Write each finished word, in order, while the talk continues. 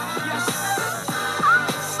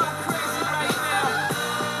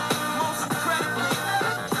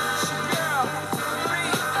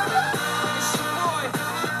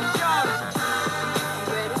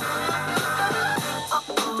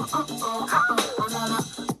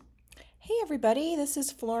everybody. This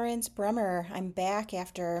is Florence Bremer. I'm back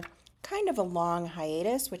after kind of a long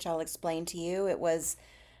hiatus, which I'll explain to you. It was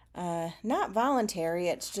not voluntary,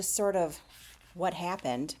 it's just sort of what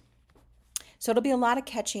happened. So it'll be a lot of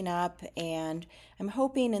catching up, and I'm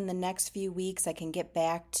hoping in the next few weeks I can get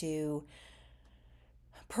back to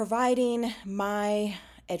providing my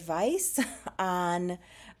advice on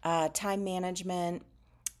time management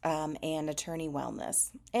and attorney wellness,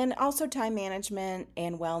 and also time management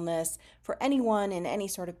and wellness for anyone in any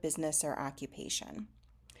sort of business or occupation.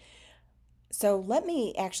 So let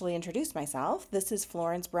me actually introduce myself. This is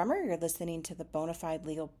Florence Bremer. You're listening to the Bonafide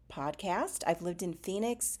Legal Podcast. I've lived in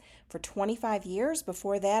Phoenix for 25 years.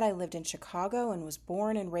 Before that, I lived in Chicago and was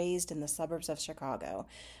born and raised in the suburbs of Chicago.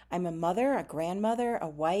 I'm a mother, a grandmother, a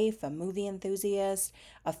wife, a movie enthusiast,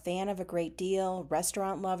 a fan of a great deal,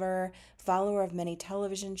 restaurant lover, follower of many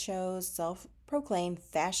television shows, self-proclaimed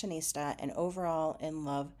fashionista, and overall in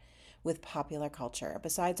love with popular culture.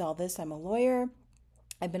 Besides all this, I'm a lawyer.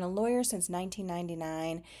 I've been a lawyer since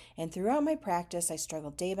 1999, and throughout my practice, I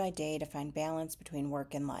struggled day by day to find balance between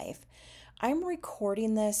work and life. I'm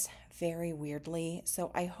recording this very weirdly,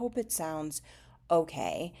 so I hope it sounds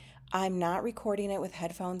okay. I'm not recording it with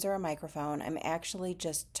headphones or a microphone. I'm actually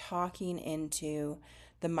just talking into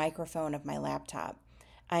the microphone of my laptop.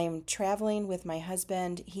 I am traveling with my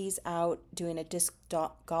husband. He's out doing a disc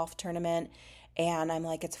golf tournament, and I'm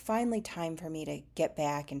like, it's finally time for me to get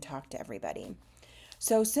back and talk to everybody.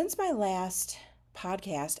 So since my last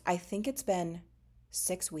podcast, I think it's been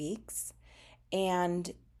 6 weeks.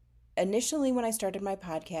 And initially when I started my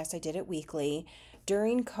podcast, I did it weekly.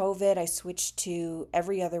 During COVID, I switched to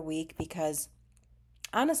every other week because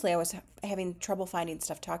honestly, I was having trouble finding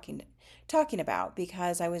stuff talking about,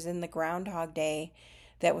 because I was in the Groundhog Day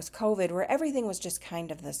that was COVID, where everything was just kind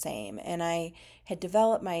of the same. And I had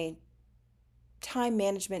developed my time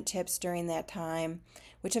management tips during that time,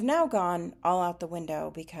 which have now gone all out the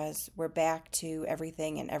window because we're back to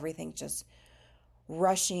everything and everything's just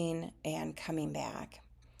rushing and coming back.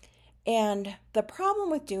 And the problem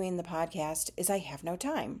with doing the podcast is I have no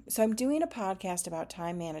time. So I'm doing a podcast about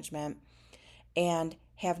time management and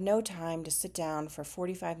have no time to sit down for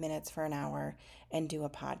 45 minutes for an hour and do a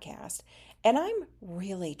podcast. And I'm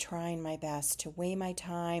really trying my best to weigh my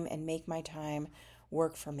time and make my time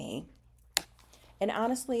work for me. And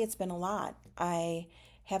honestly, it's been a lot. I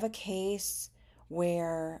have a case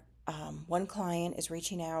where one client is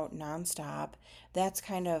reaching out nonstop. That's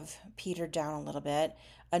kind of petered down a little bit.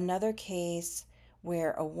 Another case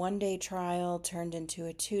where a one-day trial turned into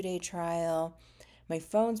a two-day trial. My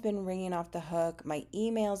phone's been ringing off the hook. My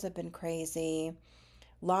emails have been crazy.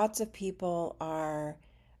 Lots of people are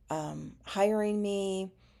hiring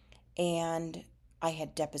me, and I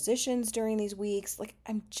had depositions during these weeks. Like,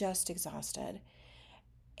 I'm just exhausted.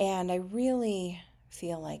 And I really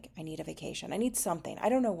feel like I need a vacation. I need something. I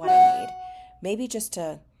don't know what I need. Maybe just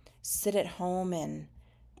to sit at home and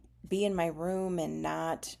be in my room and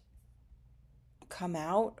not come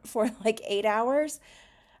out for like 8 hours.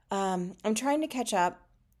 I'm trying to catch up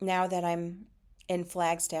now that I'm in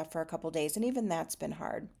Flagstaff for a couple days, and even that's been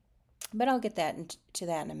hard. But I'll get to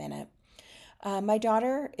that in a minute. My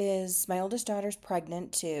oldest daughter's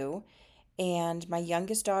pregnant too, and my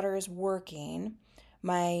youngest daughter is working.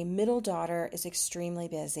 My middle daughter is extremely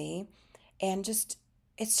busy, and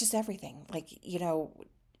it's just everything. Like,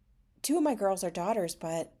 two of my girls are daughters,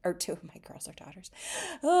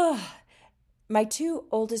 Ugh. My two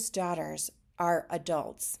oldest daughters are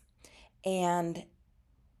adults, and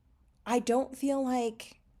I don't feel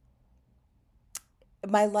like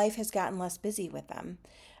my life has gotten less busy with them.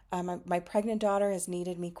 My pregnant daughter has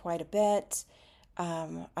needed me quite a bit.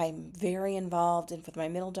 I'm very involved, and with my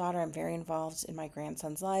middle daughter, I'm very involved in my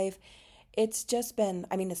grandson's life. It's just been,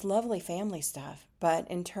 it's lovely family stuff, but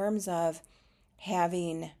in terms of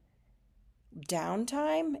having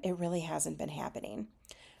downtime, it really hasn't been happening.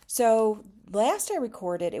 So last I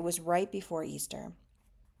recorded, it was right before Easter.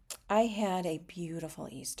 I had a beautiful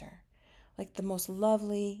Easter, like the most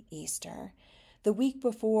lovely Easter. The week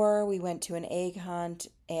before, we went to an egg hunt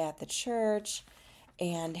at the church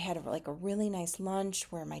and had a really nice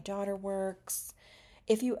lunch where my daughter works.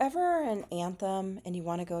 If you ever are in Anthem and you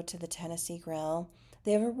want to go to the Tennessee Grill,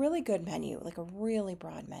 they have a really good menu, like a really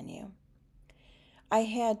broad menu. I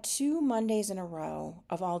had 2 Mondays in a row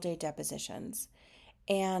of all-day depositions,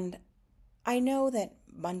 and I know that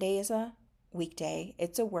Monday is a weekday,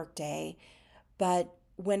 it's a work day, but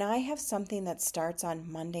when I have something that starts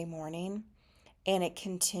on Monday morning and it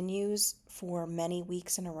continues for many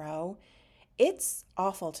weeks in a row, it's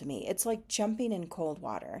awful to me. It's like jumping in cold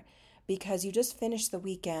water, because you just finished the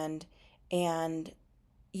weekend and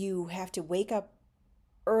you have to wake up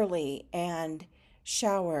early and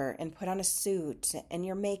shower and put on a suit and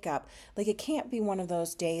your makeup. Like it can't be one of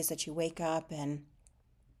those days that you wake up and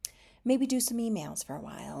maybe do some emails for a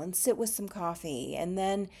while and sit with some coffee and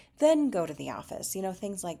then go to the office,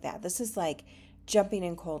 things like that. This is like jumping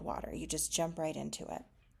in cold water. You just jump right into it.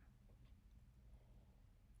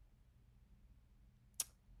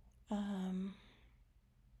 Um,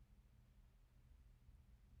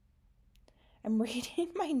 I'm reading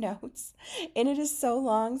my notes, and it is so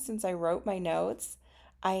long since I wrote my notes.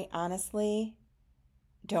 I honestly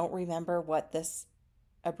don't remember what this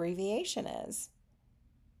abbreviation is.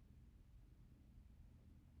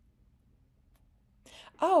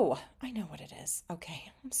 Oh, I know what it is.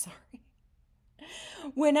 Okay, I'm sorry.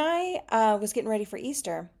 When I was getting ready for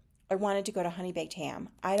Easter, I wanted to go to honey baked ham.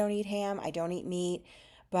 I don't eat ham, I don't eat meat,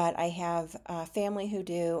 but I have family who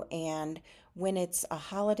do. And when it's a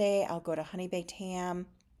holiday, I'll go to honey baked ham.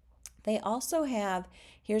 They also have,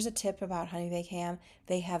 here's a tip about honey baked ham,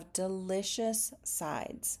 they have delicious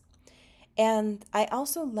sides. And I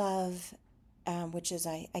also love, which is,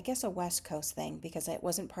 I guess, a West Coast thing because it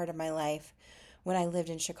wasn't part of my life when I lived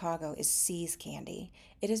in Chicago, is See's candy.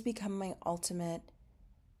 It has become my ultimate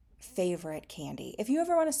favorite candy. If you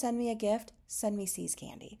ever want to send me a gift, send me See's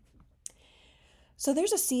candy. So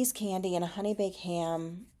there's a See's candy and a honey baked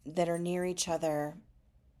ham that are near each other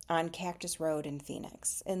on Cactus Road in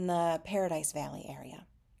Phoenix, in the Paradise Valley area.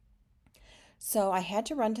 So I had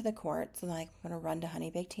to run to the courts, and I'm going to run to honey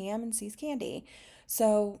baked ham and See's candy.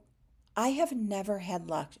 So I have never had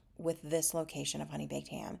luck with this location of honey baked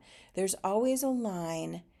ham. There's always a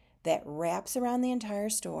line that wraps around the entire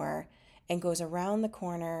store and goes around the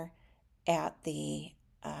corner at the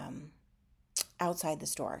outside the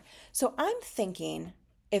store. So I'm thinking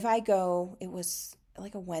if I go, it was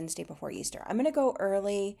like a Wednesday before Easter. I'm going to go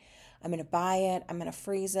early. I'm going to buy it. I'm going to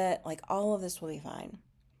freeze it. Like all of this will be fine.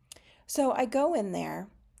 So I go in there,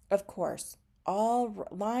 of course, all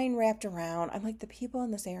line wrapped around. I'm like, the people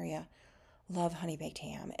in this area love honey baked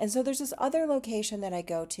ham. And so there's this other location that I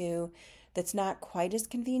go to that's not quite as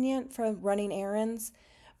convenient for running errands,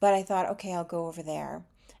 but I thought, okay, I'll go over there.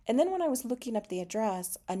 And then when I was looking up the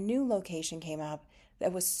address, a new location came up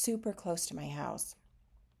that was super close to my house.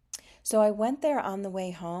 So I went there on the way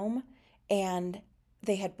home, and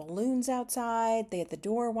they had balloons outside, they had the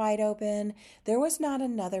door wide open. There was not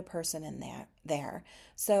another person in there.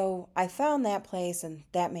 So I found that place, and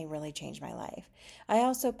that may really change my life. I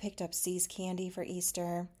also picked up See's candy for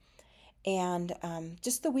Easter. And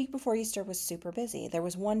just the week before Easter was super busy. There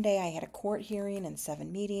was one day I had a court hearing and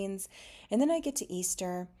 7 meetings. And then I get to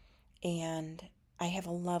Easter and I have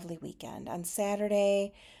a lovely weekend. On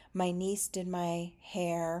Saturday, my niece did my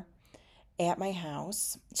hair at my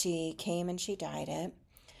house. She came and she dyed it.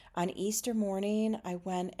 On Easter morning, I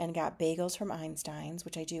went and got bagels from Einstein's,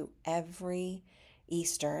 which I do every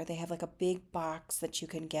Easter. They have like a big box that you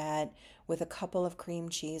can get with a couple of cream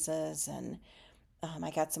cheeses, and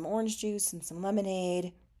I got some orange juice and some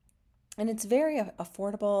lemonade. And it's very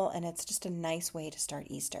affordable, and it's just a nice way to start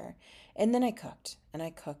Easter. And then I cooked and I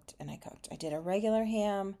cooked and I cooked. I did a regular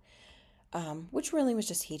ham, which really was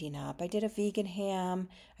just heating up. I did a vegan ham.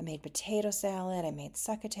 I made potato salad. I made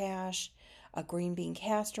succotash, a green bean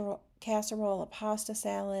casserole, a pasta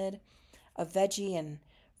salad, a veggie and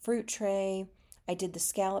fruit tray. I did the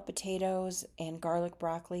scallop potatoes and garlic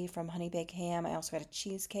broccoli from honey baked ham. I also got a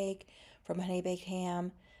cheesecake from honey baked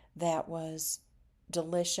ham that was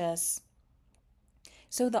delicious.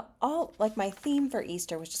 So the all like my theme for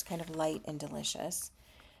Easter was just kind of light and delicious.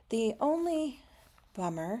 The only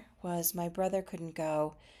bummer was my brother couldn't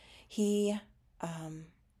go. He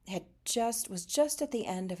had just at the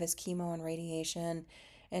end of his chemo and radiation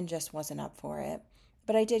and just wasn't up for it.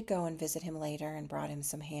 But I did go and visit him later and brought him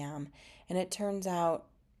some ham. And it turns out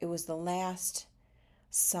it was the last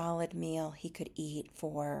solid meal he could eat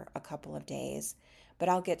for a couple of days. But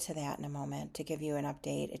I'll get to that in a moment to give you an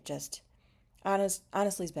update. It just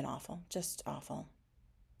honestly has been awful, just awful.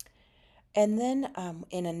 And then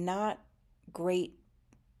in a not great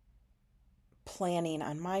planning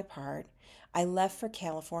on my part, I left for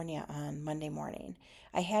California on Monday morning.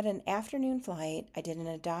 I had an afternoon flight. I did an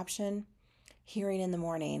adoption hearing in the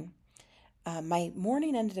morning. My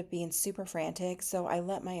morning ended up being super frantic, so I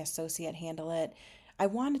let my associate handle it. I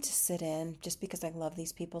wanted to sit in just because I love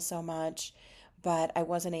these people so much, but I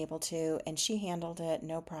wasn't able to, and she handled it,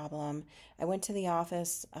 no problem. I went to the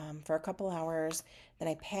office for a couple hours, then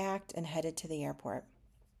I packed and headed to the airport.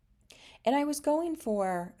 And I was going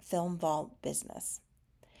for film vault business,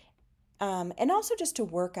 and also just to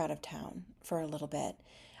work out of town for a little bit.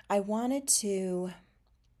 I wanted to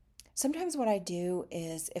sometimes what I do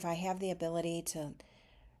is if I have the ability to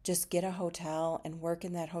just get a hotel and work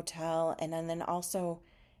in that hotel and then also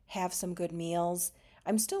have some good meals,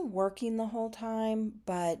 I'm still working the whole time,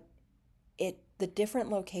 but the different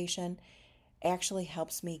location actually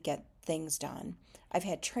helps me get things done. I've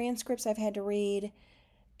had transcripts I've had to read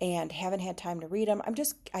and haven't had time to read them.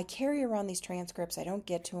 I carry around these transcripts. I don't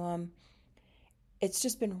get to them. It's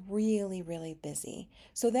just been really, really busy.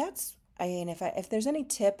 So if there's any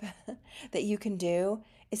tip that you can do,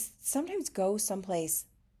 is sometimes go someplace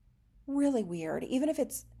really weird, even if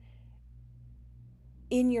it's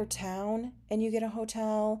in your town and you get a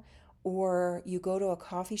hotel, or you go to a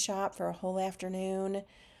coffee shop for a whole afternoon.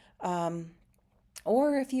 Um,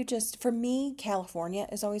 or if you just, for me, California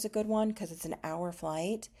is always a good one because it's an hour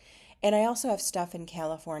flight. And I also have stuff in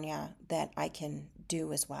California that I can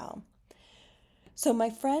do as well. So my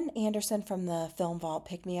friend Anderson from the Film Vault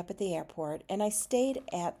picked me up at the airport, and I stayed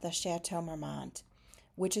at the Chateau Marmont,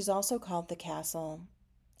 which is also called the Castle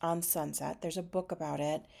on Sunset. There's a book about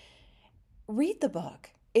it. Read the book.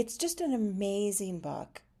 It's just an amazing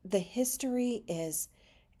book. The history is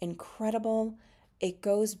incredible. It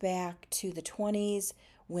goes back to the 20s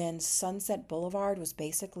when Sunset Boulevard was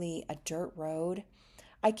basically a dirt road.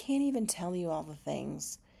 I can't even tell you all the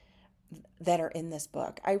things that are in this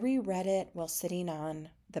book. I reread it while sitting on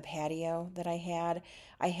the patio that I had.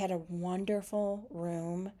 I had a wonderful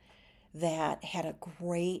room that had a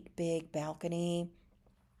great big balcony.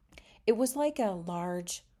 It was like a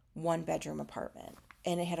large one-bedroom apartment,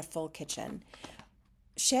 and it had a full kitchen.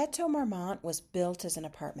 Chateau Marmont was built as an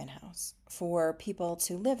apartment house for people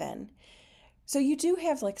to live in. So you do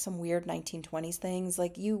have like some weird 1920s things.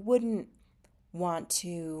 Like you wouldn't want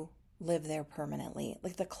to live there permanently.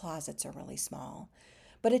 Like the closets are really small.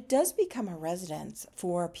 But it does become a residence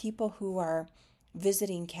for people who are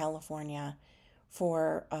visiting California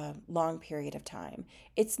for a long period of time.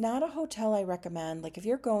 It's not a hotel I recommend. Like if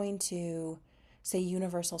you're going to, say,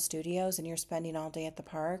 Universal Studios and you're spending all day at the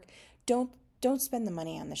park, don't spend the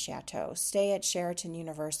money on the chateau. Stay at Sheraton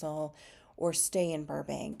Universal or stay in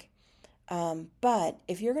Burbank. But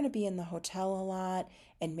if you're going to be in the hotel a lot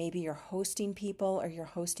and maybe you're hosting people or you're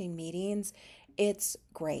hosting meetings, it's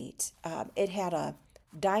great. It had a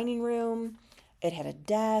dining room, it had a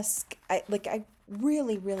desk. I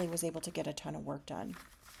really, really was able to get a ton of work done.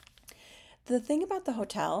 The thing about the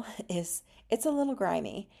hotel is it's a little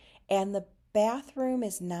grimy, and the bathroom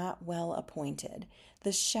is not well appointed.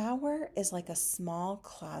 The shower is like a small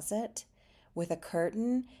closet with a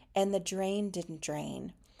curtain, and the drain didn't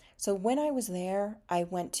drain. So when I was there, I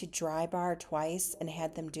went to Dry Bar twice and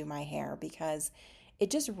had them do my hair because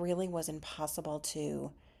it just really was impossible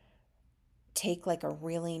to take like a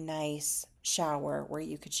really nice shower where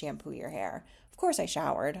you could shampoo your hair. Of course, I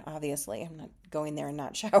showered, obviously. I'm not going there and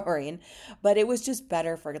not showering, but it was just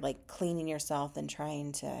better for like cleaning yourself than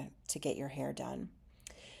trying to get your hair done.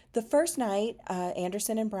 The first night,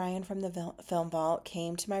 Anderson and Brian from the Film Vault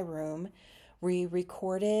came to my room. We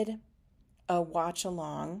recorded a watch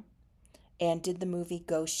along and did the movie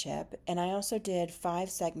Ghost Ship, and I also did 5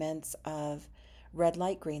 segments of Red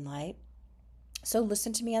Light, Green Light. So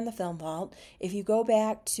listen to me on the Film Vault. If you go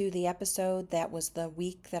back to the episode that was the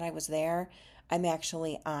week that I was there, I'm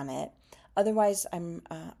actually on it. Otherwise, I'm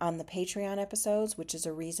on the Patreon episodes, which is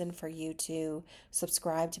a reason for you to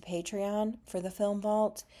subscribe to Patreon for the Film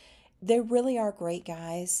Vault. They really are great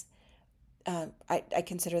guys. I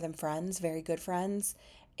consider them friends, very good friends,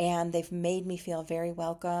 and they've made me feel very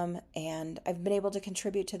welcome, and I've been able to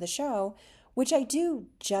contribute to the show, which I do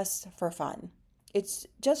just for fun. It's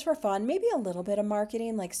just for fun, maybe a little bit of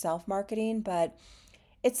marketing, like self-marketing, but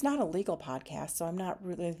it's not a legal podcast, so I'm not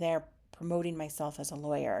really there promoting myself as a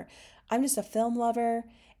lawyer. I'm just a film lover,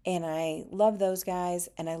 and I love those guys,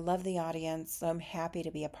 and I love the audience, so I'm happy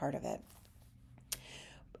to be a part of it.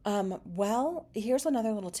 Well, here's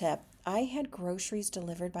another little tip. I had groceries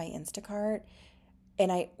delivered by Instacart,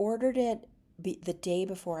 and I ordered it the day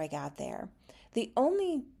before I got there. The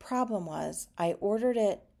only problem was I ordered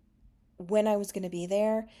it when I was going to be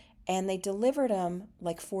there, and they delivered them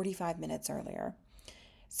like 45 minutes earlier.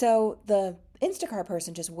 So the Instacart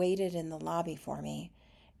person just waited in the lobby for me,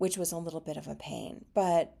 which was a little bit of a pain.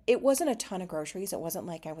 But it wasn't a ton of groceries. It wasn't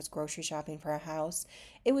like I was grocery shopping for a house.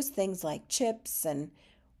 It was things like chips and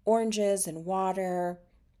oranges and water,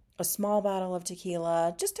 a small bottle of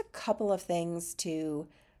tequila, just a couple of things to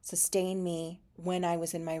sustain me when I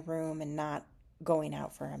was in my room and not going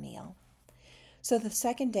out for a meal. So the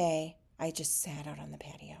second day, I just sat out on the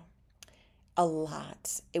patio. A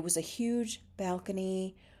lot. It was a huge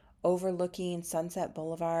balcony overlooking Sunset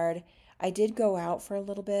Boulevard. I did go out for a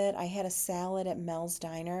little bit. I had a salad at Mel's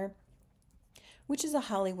Diner. which is a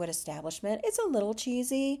Hollywood establishment. It's a little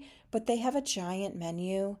cheesy, but they have a giant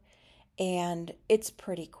menu and it's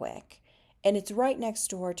pretty quick. And it's right next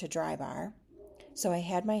door to Dry Bar. So I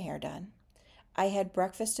had my hair done. I had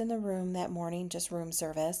breakfast in the room that morning, just room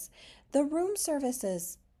service. The room service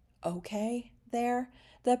is okay there.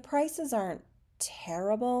 The prices aren't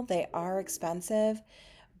terrible, they are expensive,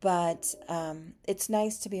 but it's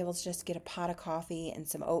nice to be able to just get a pot of coffee and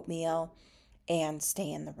some oatmeal and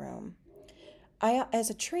stay in the room. As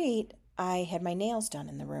a treat, I had my nails done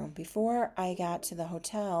in the room. Before I got to the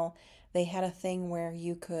hotel, they had a thing where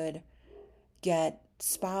you could get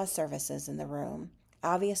spa services in the room.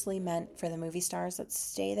 Obviously meant for the movie stars that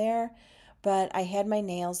stay there, but I had my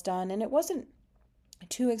nails done and it wasn't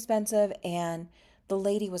too expensive, and the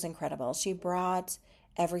lady was incredible. She brought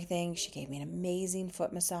everything. She gave me an amazing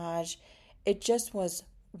foot massage. It just was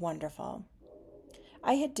wonderful.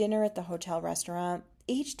 I had dinner at the hotel restaurant.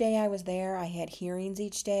 Each day I was there, I had hearings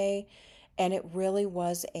each day, and it really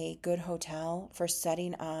was a good hotel for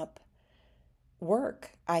setting up work.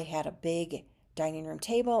 I had a big dining room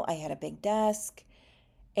table, I had a big desk,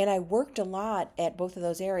 and I worked a lot at both of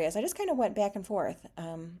those areas. I just kind of went back and forth.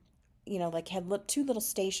 Like had two little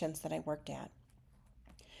stations that I worked at.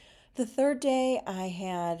 The third day, I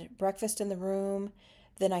had breakfast in the room.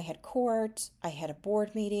 Then I had court. I had a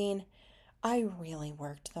board meeting. I really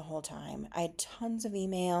worked the whole time. I had tons of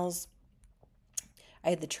emails. I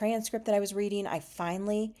had the transcript that I was reading. I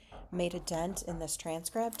finally made a dent in this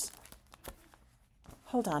transcript.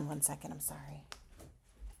 Hold on one second. I'm sorry.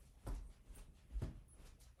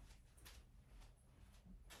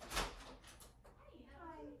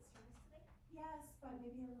 Hi. Yes, but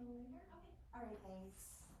maybe a little later. Okay. All right, thanks.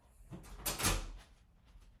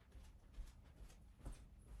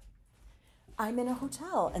 I'm in a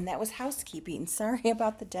hotel, and that was housekeeping. Sorry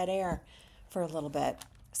about the dead air for a little bit.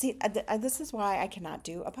 See, this is why I cannot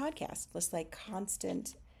do a podcast. Just like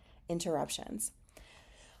constant interruptions.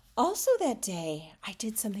 Also, that day, I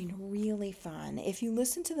did something really fun. If you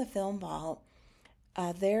listen to the Film Vault,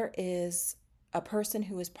 there is a person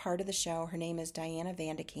who is part of the show. Her name is Diana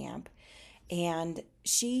Vandekamp, and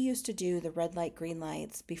she used to do the red light, green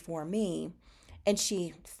lights before me, and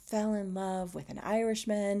she fell in love with an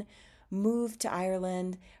Irishman, moved to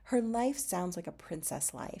Ireland. Her life sounds like a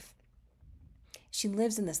princess life. She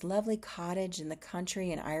lives in this lovely cottage in the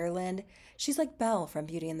country in Ireland. She's like Belle from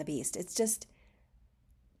Beauty and the Beast. It's just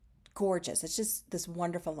gorgeous. It's just this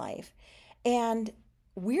wonderful life. And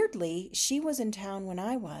weirdly, she was in town when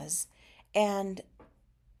I was, and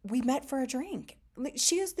we met for a drink.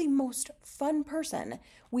 She is the most fun person.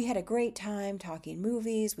 We had a great time talking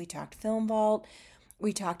movies. We talked Film Vault.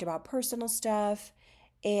 We talked about personal stuff.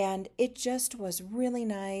 And it just was really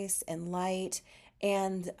nice and light.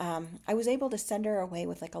 And I was able to send her away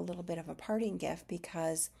with like a little bit of a parting gift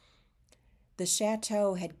because the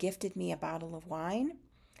Chateau had gifted me a bottle of wine.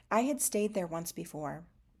 I had stayed there once before.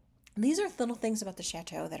 These are little things about the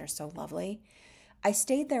Chateau that are so lovely. I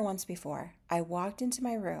stayed there once before. I walked into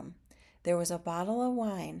my room. There was a bottle of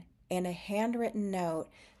wine and a handwritten note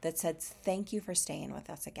that said, "Thank you for staying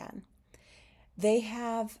with us again."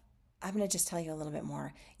 I'm going to just tell you a little bit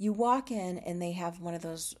more. You walk in and they have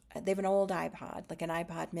they have an old iPod, like an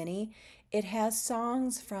iPod mini. It has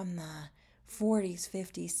songs from the 40s,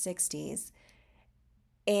 50s, 60s.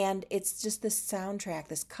 And it's just this soundtrack,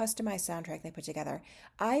 this customized soundtrack they put together.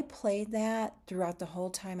 I played that throughout the whole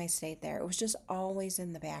time I stayed there. It was just always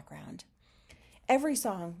in the background. Every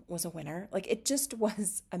song was a winner. Like it just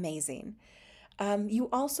was amazing. You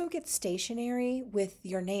also get stationery with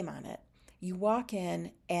your name on it. You walk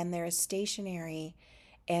in and there is stationery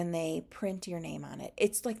and they print your name on it.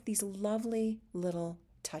 It's like these lovely little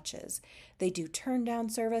touches. They do turn down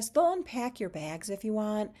service. They'll unpack your bags if you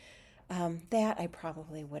want. That I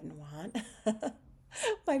probably wouldn't want.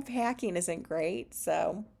 My packing isn't great,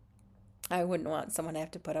 so I wouldn't want someone to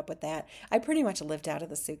have to put up with that. I pretty much lived out of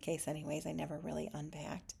the suitcase anyways. I never really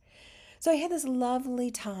unpacked. So I had this lovely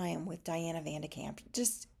time with Diana Vandekamp.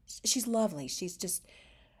 She's lovely. She's just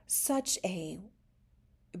such a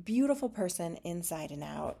beautiful person inside and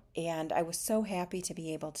out. And I was so happy to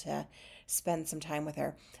be able to spend some time with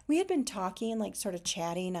her. We had been talking, like sort of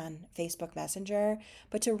chatting on Facebook Messenger,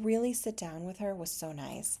 but to really sit down with her was so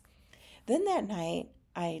nice. Then that night,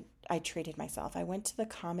 I treated myself. I went to the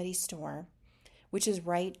Comedy Store, which is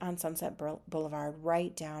right on Sunset Boulevard,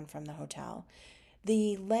 right down from the hotel.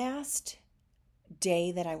 The last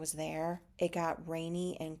day that I was there, it got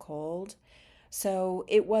rainy and cold. So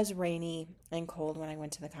it was rainy and cold when I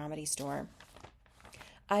went to the Comedy Store.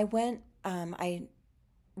 I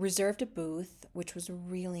reserved a booth, which was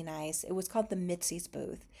really nice. It was called the Mitzi's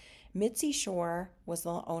booth. Mitzi Shore was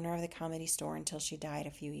the owner of the Comedy Store until she died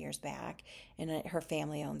a few years back, and her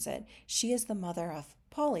family owns it. She is the mother of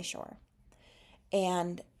Pauly Shore.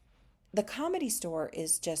 And the Comedy Store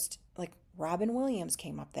is just like Robin Williams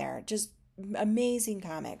came up there, just amazing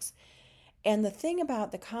comics. And the thing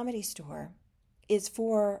about the Comedy Store is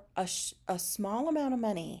for a small amount of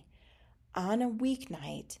money on a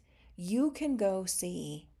weeknight, you can go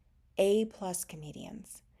see A-plus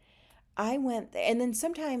comedians. I went, and then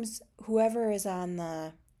sometimes whoever is on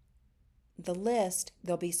the list,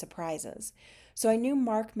 there'll be surprises. So I knew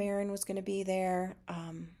Mark Maron was going to be there.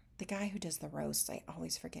 The guy who does the roasts, I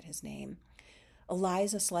always forget his name.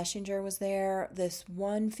 Eliza Schlesinger was there. This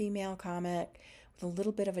one female comic with a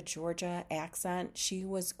little bit of a Georgia accent. She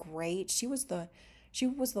was great. She was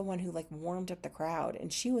the one who like warmed up the crowd,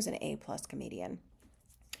 and she was an A-plus comedian.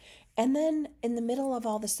 And then in the middle of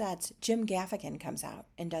all the sets, Jim Gaffigan comes out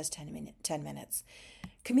and does 10 minutes.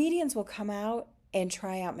 Comedians will come out and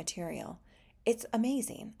try out material. It's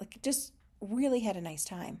amazing. Like, just really had a nice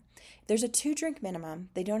time. There's a 2-drink minimum.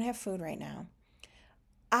 They don't have food right now.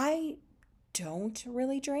 I don't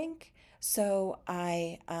really drink, so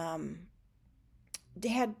I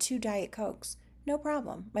had 2 Diet Cokes. No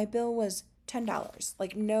problem. My bill was $10.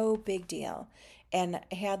 Like, no big deal. And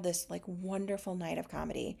I had this like wonderful night of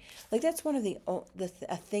comedy. Like, that's one of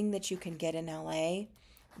a thing that you can get in LA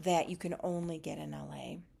that you can only get in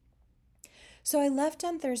LA. So I left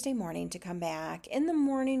on Thursday morning to come back. And the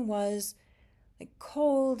morning was like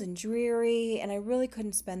cold and dreary, and I really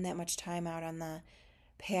couldn't spend that much time out on the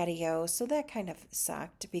patio. So that kind of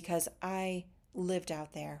sucked because I lived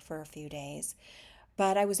out there for a few days.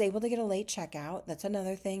 But I was able to get a late checkout. That's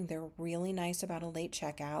another thing. They're really nice about a late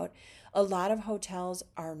checkout. A lot of hotels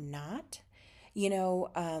are not.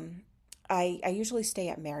 I usually stay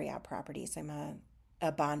at Marriott properties. I'm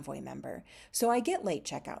a Bonvoy member. So I get late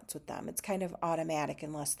checkouts with them. It's kind of automatic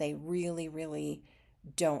unless they really, really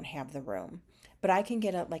don't have the room. But I can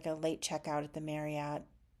get a late checkout at the Marriott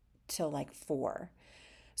till like 4.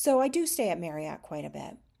 So I do stay at Marriott quite a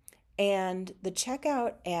bit. And the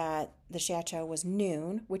checkout at the Chateau was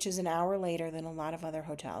noon, which is an hour later than a lot of other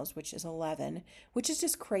hotels, which is 11, which is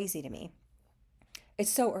just crazy to me. It's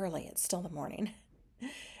so early. It's still the morning.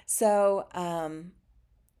 So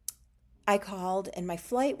I called, and my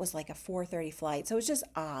flight was like a 4:30 flight. So it was just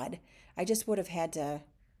odd. I just would have had to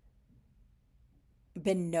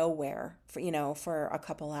been nowhere for a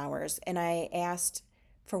couple hours. And I asked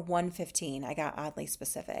for 1:15. I got oddly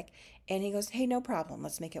specific. And he goes, "Hey, no problem.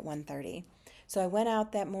 Let's make it 1:30." So I went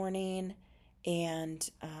out that morning and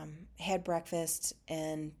had breakfast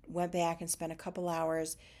and went back and spent a couple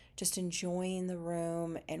hours just enjoying the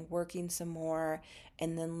room and working some more,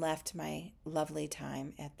 and then left my lovely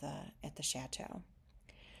time at the Chateau.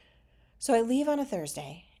 So I leave on a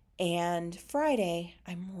Thursday, and Friday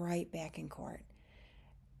I'm right back in court.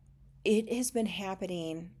 It has been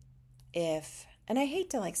happening and I hate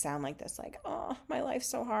to like sound like this, like, oh, my life's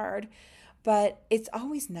so hard, but it's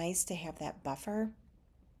always nice to have that buffer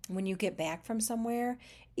when you get back from somewhere,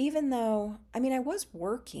 even though, I mean, I was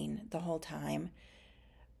working the whole time,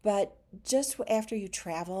 but just after you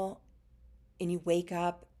travel and you wake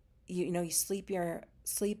up, you sleep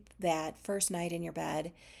that first night in your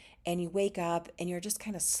bed, and you wake up and you're just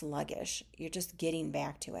kind of sluggish. You're just getting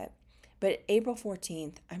back to it. But April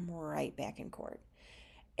 14th, I'm right back in court.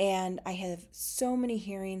 And I have so many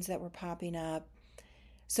hearings that were popping up.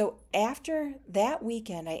 So after that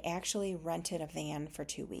weekend, I actually rented a van for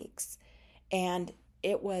 2 weeks. And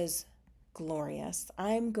it was glorious.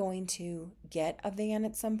 I'm going to get a van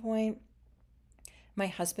at some point. My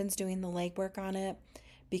husband's doing the legwork on it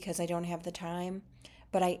because I don't have the time.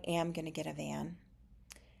 But I am going to get a van.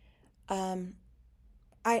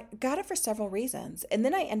 I got it for several reasons. And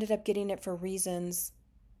then I ended up using it for reasons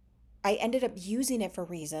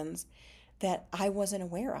that I wasn't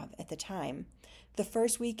aware of at the time. The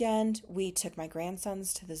first weekend, we took my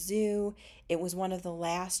grandsons to the zoo. It was one of the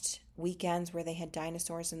last weekends where they had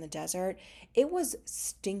dinosaurs in the desert. It was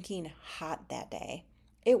stinking hot that day.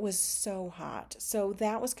 It was so hot. So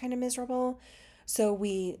that was kind of miserable. So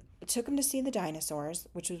we took them to see the dinosaurs,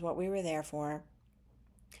 which was what we were there for.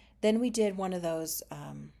 Then we did one of those,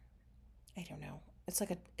 I don't know. It's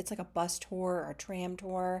like a bus tour or a tram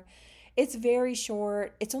tour. It's very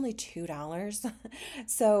short. It's only $2.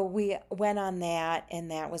 So we went on that,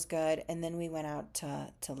 and that was good. And then we went out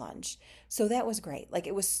to lunch. So that was great. Like,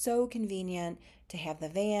 it was so convenient to have the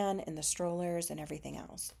van and the strollers and everything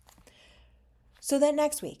else. So that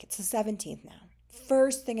next week, it's the 17th now.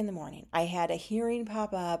 First thing in the morning, I had a hearing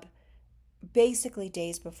pop up basically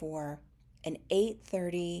days before, an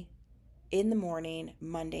 8:30 in the morning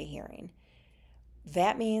Monday hearing.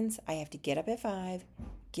 That means I have to get up at 5,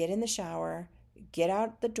 get in the shower, get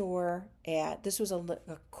out the door this was a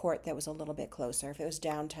court that was a little bit closer. If it was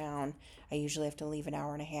downtown, I usually have to leave an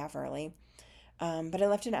hour and a half early. But I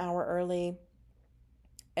left an hour early.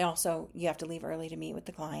 And also, you have to leave early to meet with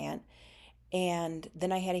the client. And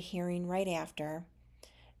then I had a hearing right after,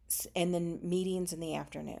 and then meetings in the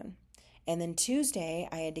afternoon. And then Tuesday,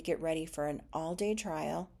 I had to get ready for an all-day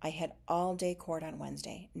trial. I had all-day court on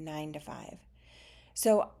Wednesday, 9 to 5.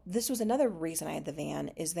 So this was another reason I had the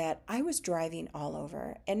van, is that I was driving all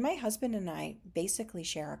over. And my husband and I basically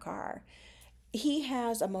share a car. He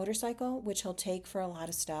has a motorcycle, which he'll take for a lot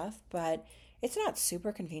of stuff, but it's not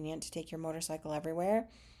super convenient to take your motorcycle everywhere.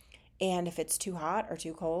 And if it's too hot or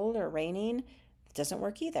too cold or raining, it doesn't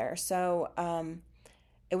work either. So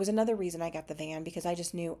it was another reason I got the van, because I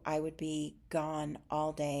just knew I would be gone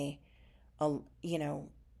all day,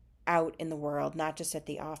 out in the world, not just at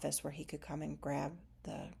the office where he could come and grab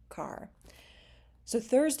the car. So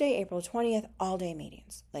Thursday, April 20th, all day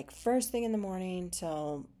meetings, like first thing in the morning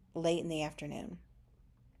till late in the afternoon.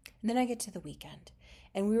 And then I get to the weekend,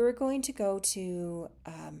 and we were going to go to,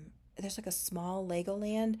 there's like a small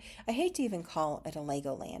Legoland. I hate to even call it a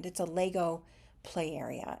Legoland. It's a Lego play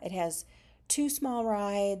area. It has 2 small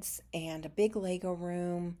rides and a big Lego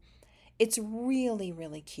room. It's really,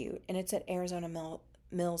 really cute, and it's at Arizona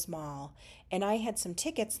Mills Mall. And I had some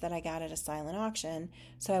tickets that I got at a silent auction,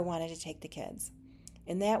 so I wanted to take the kids.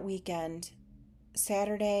 And that weekend,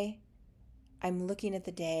 Saturday, I'm looking at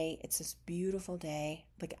the day. It's this beautiful day.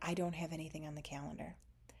 Like, I don't have anything on the calendar.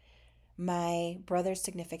 My brother's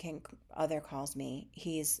significant other calls me.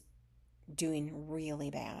 He's doing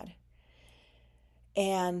really bad.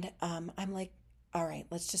 And I'm like, all right,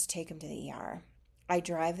 let's just take him to the ER. I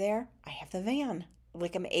drive there. I have the van.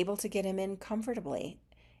 Like, I'm able to get him in comfortably.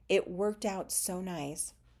 It worked out so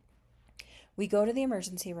nice. We go to the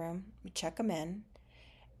emergency room. We check him in.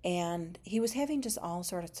 And he was having just all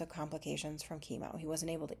sorts of complications from chemo. He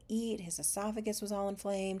wasn't able to eat. His esophagus was all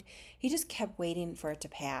inflamed. He just kept waiting for it to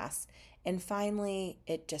pass. And finally,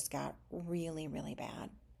 it just got really, really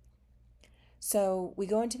bad. So we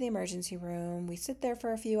go into the emergency room. We sit there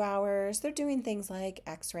for a few hours. They're doing things like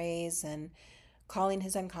x-rays and calling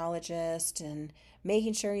his oncologist and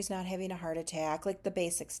making sure he's not having a heart attack, like the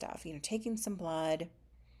basic stuff, taking some blood.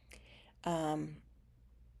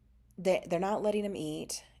 They're not letting him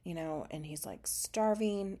eat, and he's like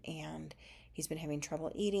starving, and he's been having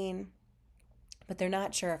trouble eating, but they're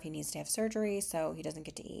not sure if he needs to have surgery, so he doesn't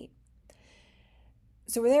get to eat.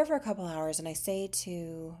 So we're there for a couple hours, and I say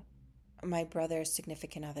to my brother's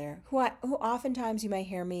significant other, who oftentimes you might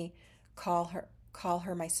hear me call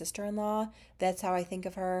her my sister-in-law. That's how I think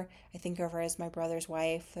of her. I think of her as my brother's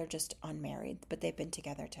wife. They're just unmarried, but they've been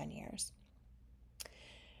together 10 years.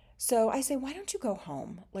 So I say, why don't you go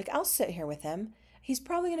home? Like, I'll sit here with him. He's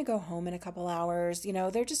probably going to go home in a couple hours.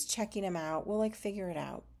 They're just checking him out. We'll figure it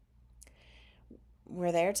out.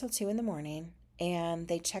 We're there till 2 a.m, and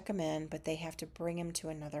they check him in, but they have to bring him to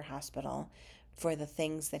another hospital for the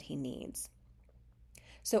things that he needs.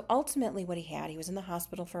 So ultimately what he was in the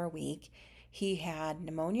hospital for a week. He had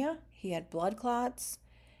pneumonia. He had blood clots.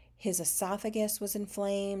 His esophagus was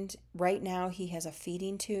inflamed. Right now he has a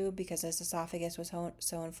feeding tube because his esophagus was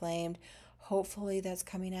so inflamed. Hopefully that's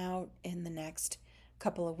coming out in the next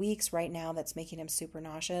couple of weeks. Right now that's making him super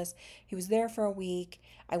nauseous. He was there for a week.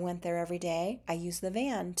 I went there every day. I used the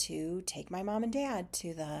van to take my mom and dad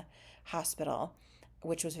to the hospital,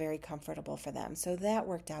 which was very comfortable for them. So that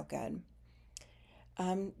worked out good.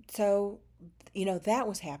 So that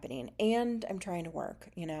was happening, and I'm trying to work,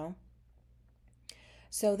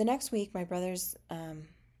 So the next week, my brother's,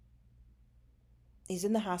 he's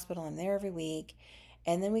in the hospital. I'm there every week.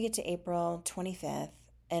 And then we get to April 25th,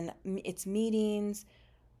 and it's meetings,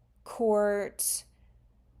 court,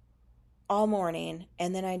 all morning.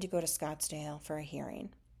 And then I had to go to Scottsdale for a hearing.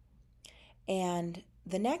 And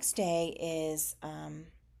the next day is,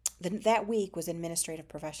 that week was Administrative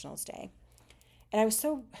Professionals Day. And I was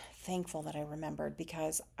so thankful that I remembered,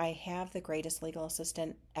 because I have the greatest legal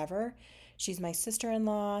assistant ever. She's my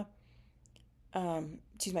sister-in-law.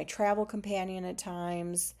 She's my travel companion at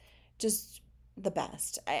times. Just the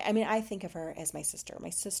best. I think of her as my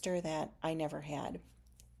sister that I never had.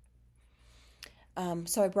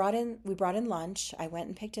 So we brought in lunch. I went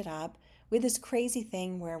and picked it up. We had this crazy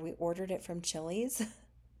thing where we ordered it from Chili's.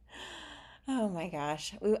 Oh my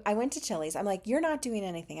gosh. I went to Chili's. I'm like, you're not doing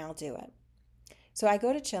anything. I'll do it. So I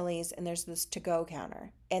go to Chili's, and there's this to-go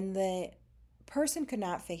counter, and the person could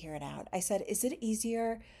not figure it out. I said, is it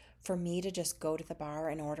easier for me to just go to the bar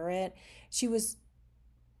and order it? She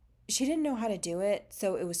she didn't know how to do it,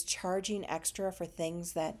 so it was charging extra for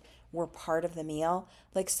things that were part of the meal.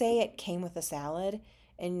 Like say it came with a salad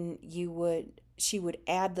and she would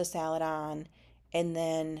add the salad on and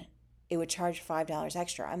then it would charge $5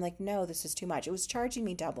 extra. I'm like, "No, this is too much." It was charging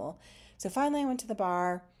me double. So finally I went to the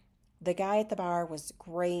bar. The guy at the bar was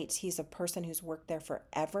great. He's a person who's worked there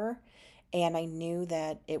forever, and I knew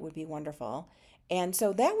that it would be wonderful. And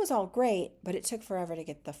so that was all great, but it took forever to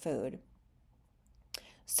get the food.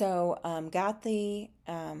 So got the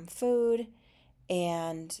food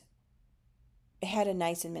and had a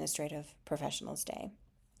nice administrative professional's day.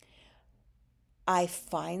 I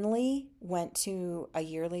finally went to a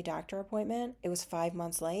yearly doctor appointment. It was 5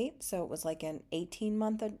 months late, so it was like an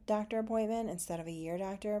 18-month doctor appointment instead of a year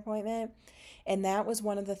doctor appointment. And that was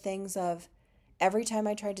one of the things of every time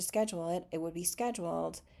I tried to schedule it, it would be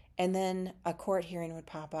scheduled, and then a court hearing would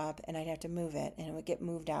pop up, and I'd have to move it, and it would get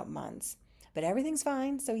moved out months. But everything's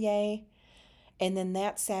fine, so yay. And then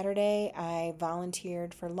that Saturday, I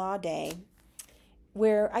volunteered for Law Day,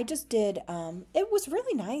 where I just did, it was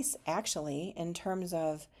really nice actually in terms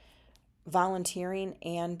of volunteering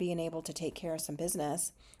and being able to take care of some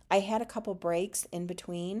business. I had a couple breaks in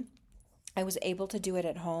between. I was able to do it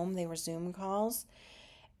at home. They were Zoom calls.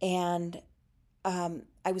 And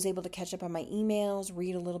I was able to catch up on my emails,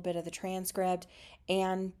 read a little bit of the transcript,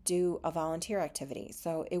 and do a volunteer activity.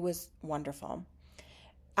 So it was wonderful.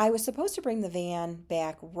 I was supposed to bring the van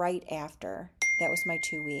back right after. That was my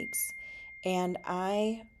 2 weeks. And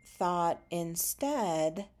I thought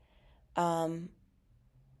instead, um,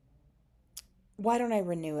 why don't I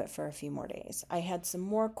renew it for a few more days? I had some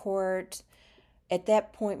more court. At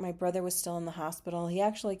that point, my brother was still in the hospital. He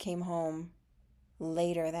actually came home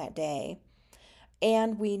later that day.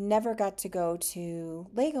 And we never got to go to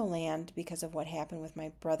Legoland because of what happened with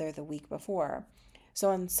my brother the week before. So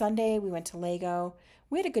on Sunday, we went to Lego.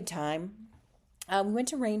 We had a good time. We went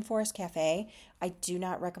to Rainforest Cafe. I do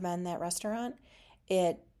not recommend that restaurant.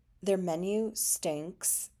 Their menu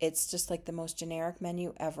stinks. It's just like the most generic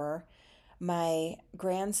menu ever. My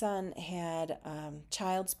grandson had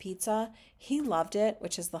child's pizza. He loved it,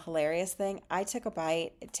 which is the hilarious thing. I took a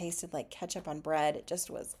bite. It tasted like ketchup on bread. It just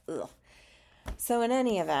was ugh. So in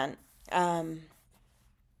any event,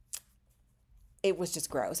 it was just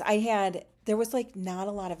gross. There was like not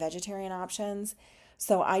a lot of vegetarian options.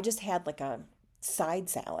 So I just had like a side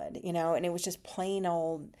salad, and it was just plain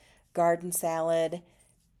old garden salad,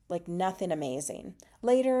 like nothing amazing.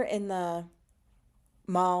 Later in the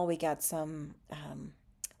mall, we got some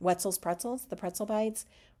Wetzel's pretzels, the pretzel bites,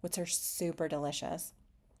 which are super delicious.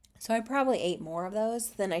 So I probably ate more of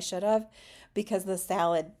those than I should have because the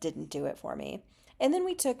salad didn't do it for me. And then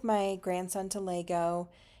we took my grandson to Lego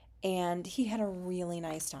and he had a really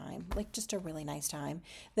nice time, like just a really nice time.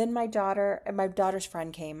 Then my daughter's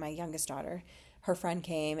friend came, my youngest daughter, her friend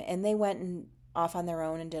came, and they went off on their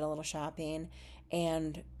own and did a little shopping.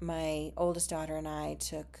 And my oldest daughter and I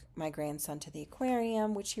took my grandson to the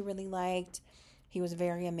aquarium, which he really liked. He was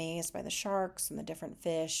very amazed by the sharks and the different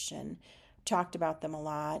fish and talked about them a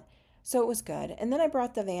lot. So it was good. And then I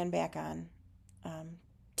brought the van back on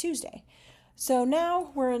Tuesday. So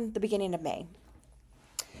now we're in the beginning of May.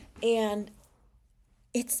 And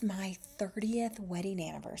it's my 30th wedding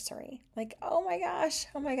anniversary. Like, oh my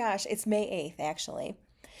gosh. It's May 8th, actually.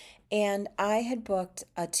 And I had booked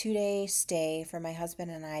a 2-day stay for my husband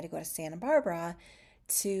and I to go to Santa Barbara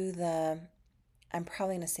to I'm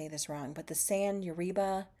probably going to say this wrong, but the San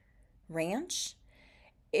Uribe Ranch.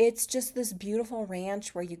 It's just this beautiful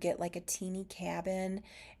ranch where you get like a teeny cabin.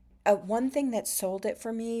 One thing that sold it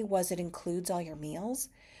for me was it includes all your meals.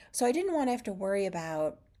 So I didn't want to have to worry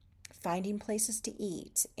about finding places to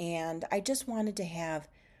eat. And I just wanted to have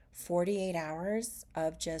 48 hours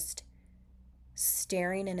of just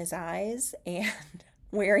staring in his eyes and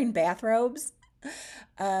wearing bathrobes.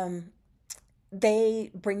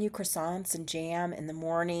 They bring you croissants and jam in the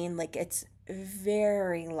morning. Like it's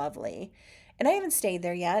very lovely. And I haven't stayed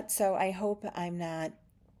there yet, so I hope I'm not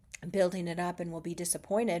building it up and will be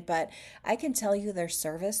disappointed. But I can tell you their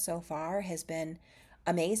service so far has been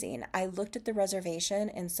amazing. I looked at the reservation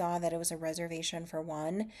and saw that it was a reservation for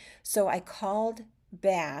one. So I called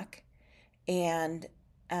back and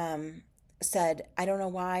said, I don't know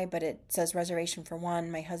why, but it says reservation for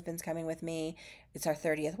one. My husband's coming with me. It's our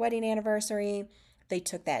 30th wedding anniversary. They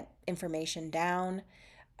took that information down.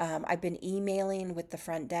 I've been emailing with the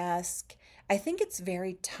front desk. I think it's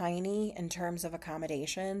very tiny in terms of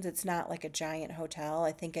accommodations. It's not like a giant hotel.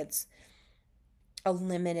 I think it's a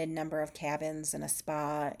limited number of cabins and a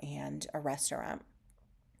spa and a restaurant.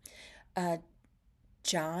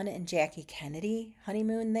 John and Jackie Kennedy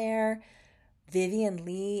honeymoon there. Vivian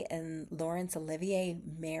Lee and Laurence Olivier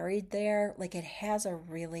married there. Like it has a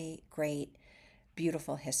really great,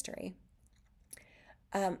 beautiful history.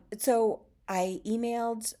 So I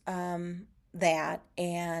emailed that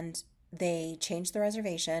and they changed the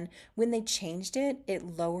reservation. When they changed it, it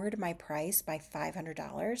lowered my price by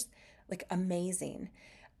 $500. Like amazing.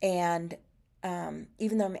 And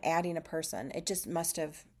even though I'm adding a person, it just must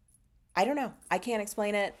have, I don't know. I can't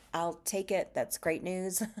explain it. I'll take it. That's great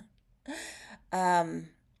news. um,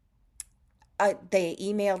 they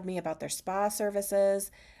emailed me about their spa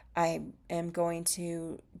services. I am going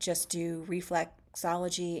to just do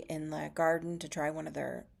reflexology in the garden to try one of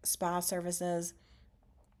their spa services.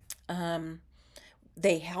 Um,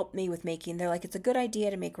 they helped me with making, they're like, it's a good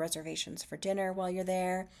idea to make reservations for dinner while you're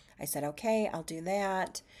there. I said, okay, I'll do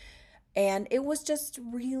that. And it was just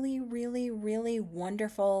really, really, really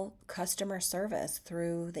wonderful customer service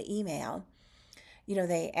through the email.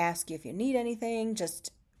 They ask you if you need anything,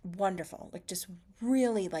 just wonderful, like just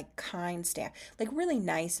really like kind staff, like really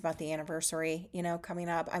nice about the anniversary, coming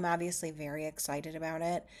up. I'm obviously very excited about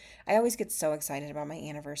it. I always get so excited about my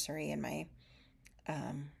anniversary and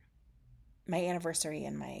um,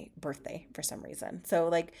 my birthday for some reason. So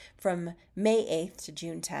like from May 8th to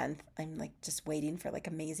June 10th, I'm like just waiting for like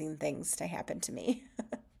amazing things to happen to me.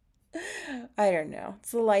 I don't know.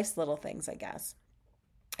 It's the life's little things, I guess.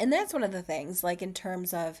 And that's one of the things, like in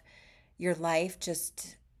terms of your life,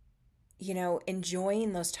 just,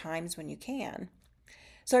 enjoying those times when you can.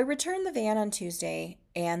 So I returned the van on Tuesday,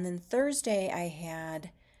 and then Thursday I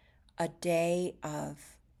had a day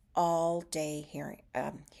of all day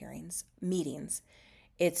meetings.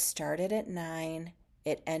 It started at 9,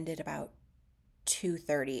 it ended about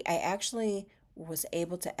 2:30. I actually was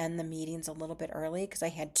able to end the meetings a little bit early because I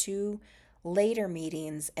had two later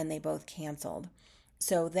meetings and they both canceled.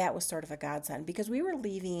 So that was sort of a godsend because we were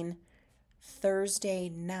leaving Thursday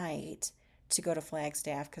night to go to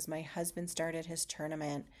Flagstaff because my husband started his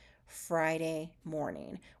tournament Friday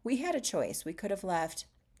morning. We had a choice. We could have left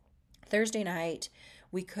Thursday night.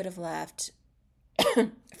 We could have left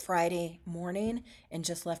Friday morning and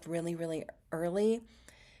just left really, really early.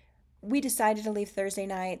 We decided to leave Thursday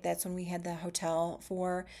night. That's when we had the hotel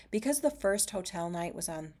for, because the first hotel night was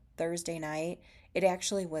on Thursday night, it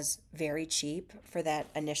actually was very cheap for that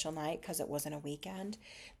initial night because it wasn't a weekend.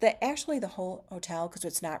 The whole hotel, because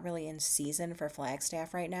it's not really in season for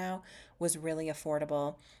Flagstaff right now, was really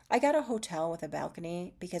affordable. I got a hotel with a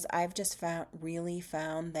balcony because I've just found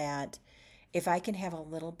that if I can have a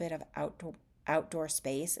little bit of outdoor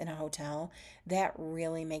space in a hotel, that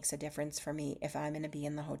really makes a difference for me if I'm going to be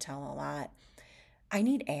in the hotel a lot. I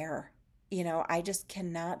need air. I just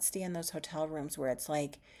cannot stand those hotel rooms where it's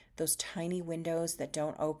like those tiny windows that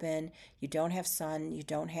don't open. You don't have sun, you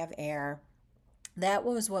don't have air. That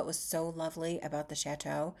was what was so lovely about the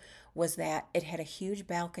chateau, was that it had a huge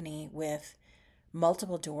balcony with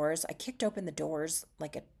multiple doors. I kicked open the doors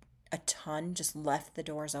like a ton, just left the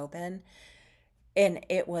doors open, and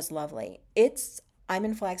it was lovely. I'm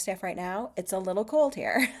in Flagstaff right now. It's a little cold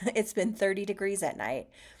here. It's been 30 degrees at night.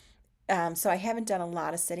 So I haven't done a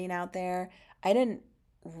lot of sitting out there. I didn't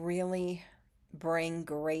really bring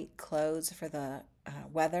great clothes for the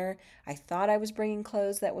weather. I thought I was bringing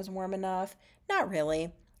clothes that was warm enough. Not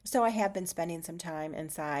really. So I have been spending some time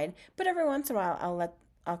inside, but every once in a while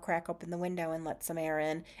I'll crack open the window and let some air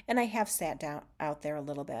in, and I have sat down out there a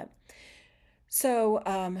little bit. So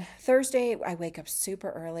Thursday I wake up super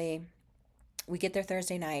early. We get there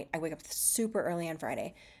Thursday night. I wake up super early on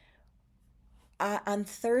Friday. On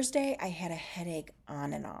Thursday, I had a headache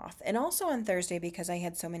on and off. And also on Thursday, because I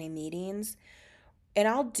had so many meetings, and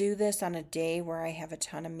I'll do this on a day where I have a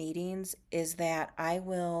ton of meetings, is that I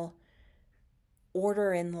will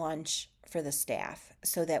order in lunch for the staff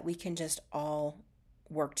so that we can just all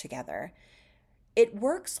work together. It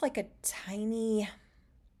works like a tiny,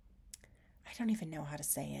 I don't even know how to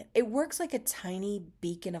say it. It works like a tiny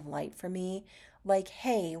beacon of light for me. Like,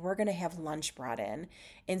 hey, we're going to have lunch brought in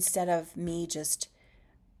instead of me just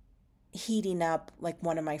heating up like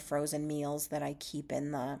one of my frozen meals that I keep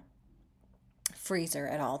in the freezer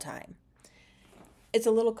at all time. It's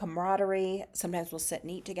a little camaraderie. Sometimes we'll sit and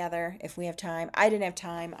eat together if we have time. I didn't have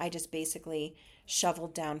time. I just basically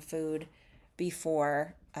shoveled down food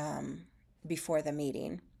before the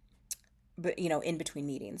meeting. But in between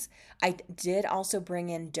meetings. I did also bring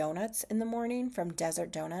in donuts in the morning from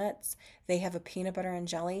Desert Donuts. They have a peanut butter and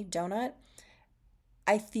jelly donut.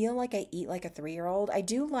 I feel like I eat like a 3-year-old. I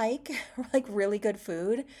do like like really good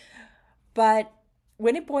food, but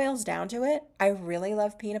when it boils down to it, I really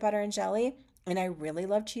love peanut butter and jelly and I really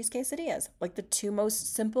love cheese quesadillas. Like the two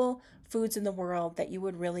most simple foods in the world that you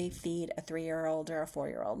would really feed a 3-year-old or a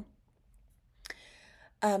 4-year-old.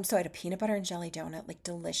 So I had a peanut butter and jelly donut, like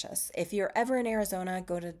delicious. If you're ever in Arizona,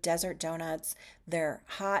 go to Desert Donuts. They're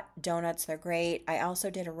hot donuts, they're great. I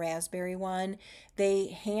also did a raspberry one. They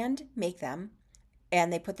hand make them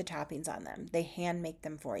and they put the toppings on them. They hand make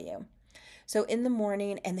them for you. So in the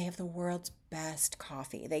morning, and they have the world's best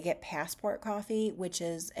coffee. They get Passport Coffee, which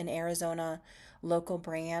is an Arizona local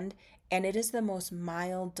brand, and it is the most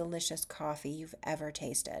mild, delicious coffee you've ever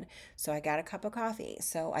tasted. So I got a cup of coffee.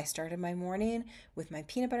 So I started my morning with my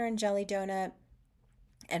peanut butter and jelly donut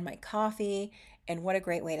and my coffee, and what a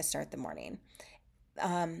great way to start the morning.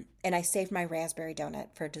 And I saved my raspberry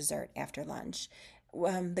donut for dessert after lunch.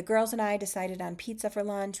 The girls and I decided on pizza for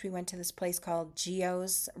lunch. We went to this place called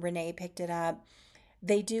Gio's. Renee picked it up.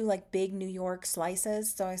 They do like big New York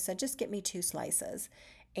slices. So I said, just get me 2 slices.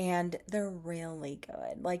 And they're really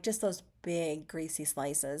good. Like just those big, greasy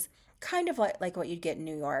slices. Kind of like what you'd get in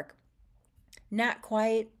New York. Not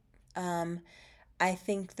quite. Um, I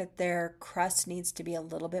think that their crust needs to be a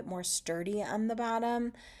little bit more sturdy on the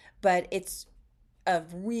bottom, but it's a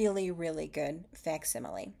really, really good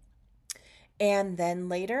facsimile. And then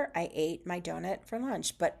later, I ate my donut for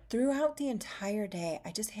lunch. But throughout the entire day,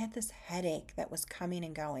 I just had this headache that was coming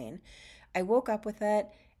and going. I woke up with it,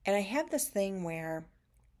 and I have this thing where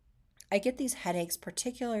I get these headaches,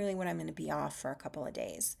 particularly when I'm going to be off for a couple of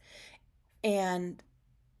days. And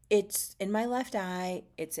it's in my left eye,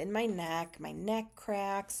 it's in my neck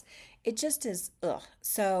cracks. It just is, ugh.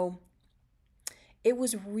 So it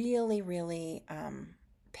was really, really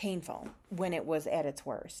painful when it was at its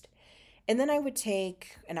worst. And then I would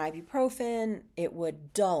take an ibuprofen. It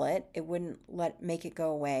would dull it. It wouldn't make it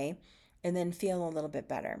go away, and then feel a little bit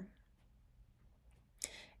better.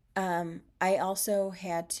 I also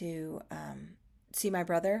had to see my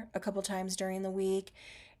brother a couple times during the week,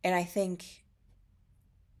 and I think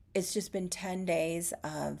it's just been 10 days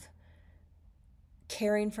of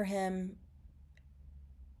caring for him,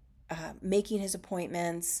 making his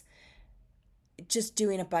appointments, just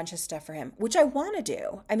doing a bunch of stuff for him, which I want to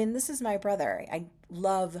do. I mean, this is my brother. I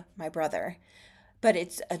love my brother, but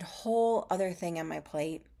it's a whole other thing on my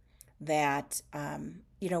plate that,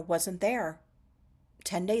 wasn't there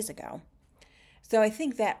 10 days ago. So I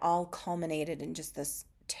think that all culminated in just this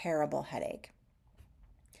terrible headache.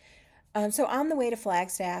 So on the way to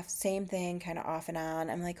Flagstaff, same thing, kind of off and on.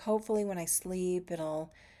 I'm like, hopefully when I sleep,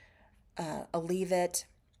 it'll alleviate it.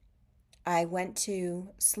 I went to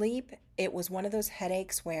sleep. It was one of those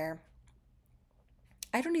headaches where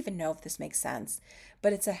I don't even know if this makes sense,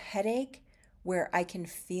 but it's a headache where I can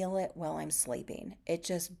feel it while I'm sleeping. It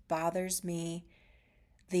just bothers me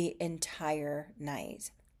the entire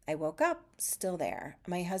night. I woke up, still there.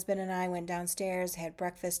 My husband and I went downstairs, had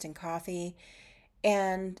breakfast and coffee,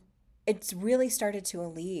 and it's really started to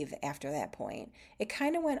alleviate after that point. It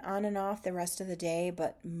kind of went on and off the rest of the day,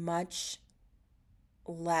 but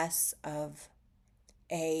less of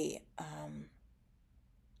a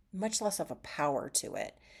much less of a power to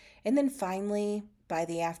it. And then finally, by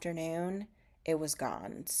the afternoon, it was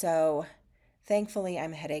gone. So thankfully,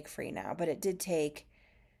 I'm headache free now, but it did take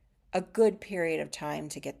a good period of time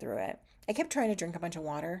to get through it. I kept trying to drink a bunch of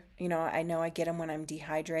water. I know I get them when I'm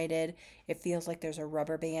dehydrated. It feels like there's a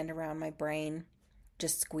rubber band around my brain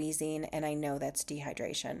just squeezing, and I know that's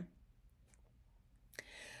dehydration.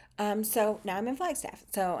 So now I'm in Flagstaff.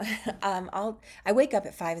 So I wake up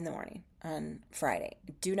at 5 in the morning on Friday.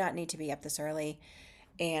 Do not need to be up this early,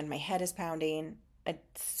 and my head is pounding. I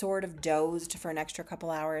sort of dozed for an extra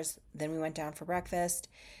couple hours. Then we went down for breakfast,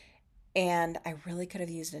 and I really could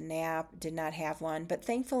have used a nap. Did not have one, but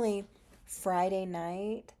thankfully Friday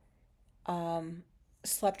night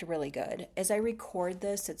slept really good. As I record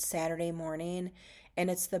this, it's Saturday morning,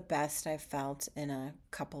 and it's the best I've felt in a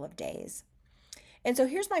couple of days. And so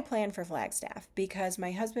here's my plan for Flagstaff because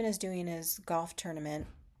my husband is doing his golf tournament.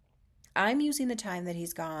 I'm using the time that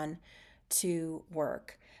he's gone to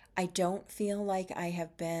work. I don't feel like I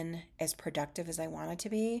have been as productive as I wanted to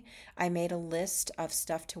be. I made a list of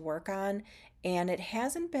stuff to work on, and it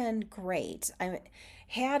hasn't been great. I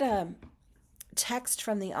had a text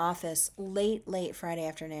from the office late Friday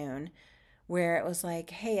afternoon where it was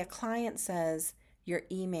like, hey, a client says your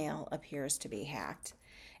email appears to be hacked.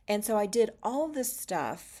 And so I did all this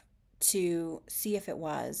stuff to see if it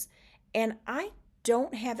was, and I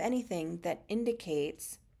don't have anything that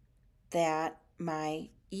indicates that my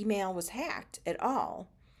email was hacked at all.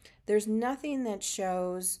 There's nothing that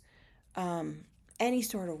shows any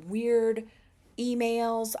sort of weird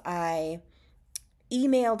emails. I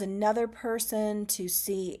emailed another person to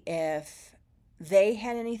see if they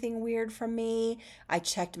had anything weird from me. I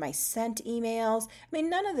checked my sent emails. I mean,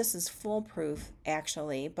 none of this is foolproof,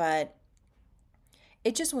 actually, but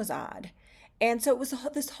it just was odd. And so it was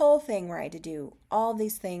this whole thing where I had to do all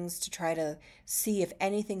these things to try to see if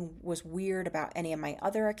anything was weird about any of my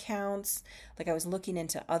other accounts. Like I was looking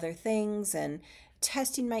into other things and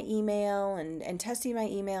testing my email and testing my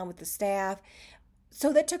email with the staff.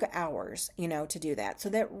 So that took hours, to do that. So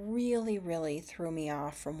that really, really threw me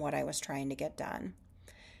off from what I was trying to get done.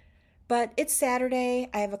 But it's Saturday.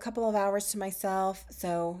 I have a couple of hours to myself.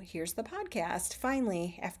 So here's the podcast.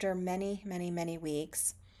 Finally, after many, many, many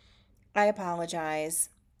weeks, I apologize.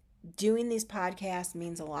 Doing these podcasts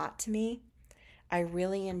means a lot to me. I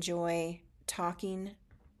really enjoy talking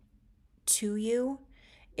to you.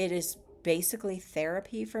 It is basically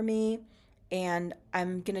therapy for me, and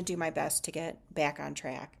I'm going to do my best to get back on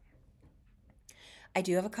track. I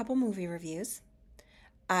do have a couple movie reviews.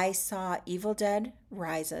 I saw Evil Dead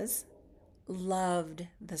Rises. Loved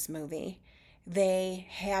this movie. They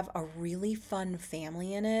have a really fun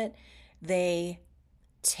family in it. They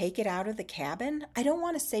take it out of the cabin. I don't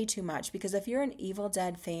want to say too much because if you're an Evil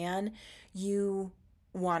Dead fan, you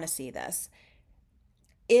want to see this.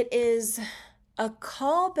 It is a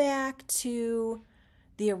callback to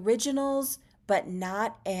the originals, but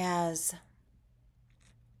not as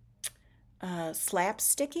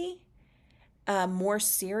slapsticky, more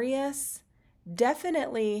serious,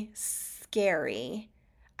 definitely scary.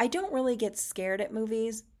 I don't really get scared at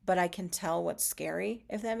movies, but I can tell what's scary,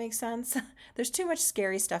 if that makes sense. There's too much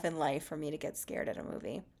scary stuff in life for me to get scared at a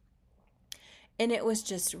movie. And it was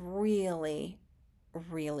just really,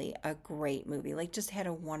 really a great movie. Like, just had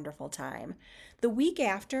a wonderful time. The week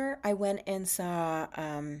after, I went and saw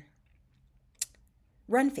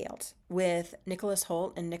Renfield with Nicholas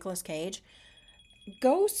Hoult and Nicolas Cage.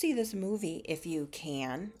 Go see this movie if you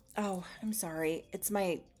can. Oh, I'm sorry. It's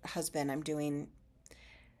my husband.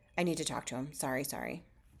 I need to talk to him. Sorry.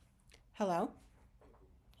 Hello?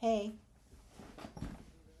 Hey.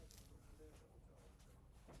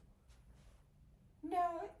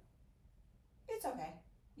 No, it's okay.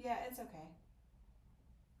 Yeah, it's okay.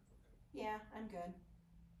 Yeah, I'm good.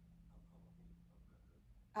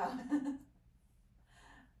 Oh.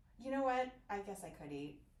 You know what? I guess I could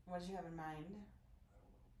eat. What did you have in mind?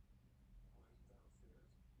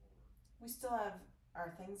 We still have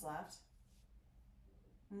our things left.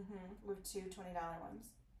 We have two $20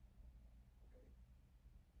 ones.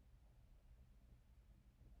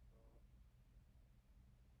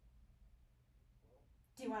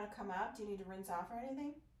 Do you want to come up? Do you need to rinse off or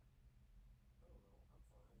anything?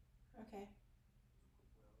 Okay.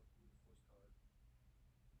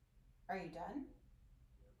 Are you done?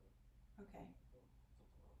 Okay.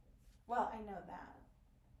 Well, I know that.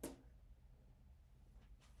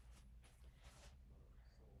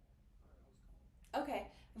 Okay.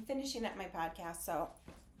 I'm finishing up my podcast, so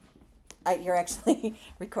you're actually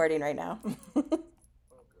recording right now.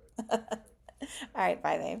 All right.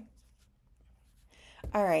 Bye, babe.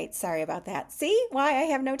 All right. Sorry about that. See why I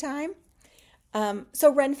have no time?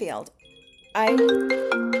 So Renfield. I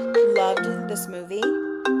loved this movie.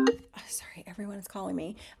 Oh, sorry, everyone is calling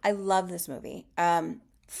me. I love this movie.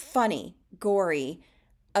 Funny, gory,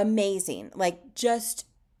 amazing. Like, just,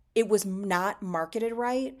 it was not marketed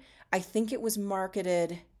right. I think it was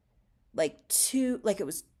marketed like it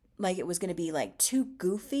was going to be like too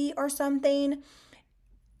goofy or something.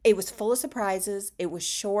 It was full of surprises. It was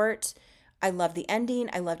short. I loved the ending.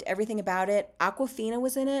 I loved everything about it. Aquafina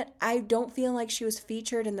was in it. I don't feel like she was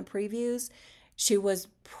featured in the previews. She was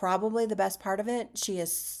probably the best part of it. She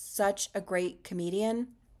is such a great comedian.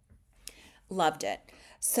 Loved it.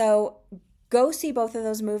 So go see both of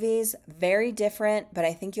those movies. Very different, but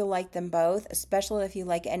I think you'll like them both, especially if you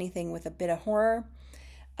like anything with a bit of horror.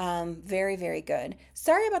 Very, very good.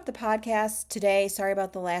 Sorry about the podcast today. Sorry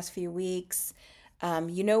about the last few weeks.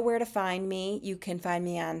 You know where to find me. You can find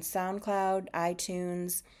me on SoundCloud,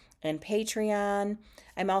 iTunes, and Patreon.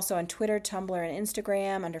 I'm also on Twitter, Tumblr, and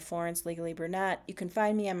Instagram under Florence Legally Brunette. You can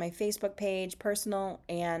find me on my Facebook page, personal,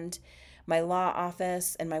 and my law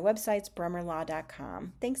office, and my website's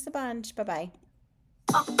brummerlaw.com. Thanks a bunch. Bye-bye.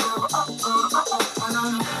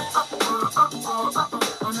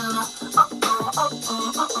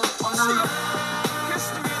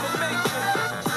 History will make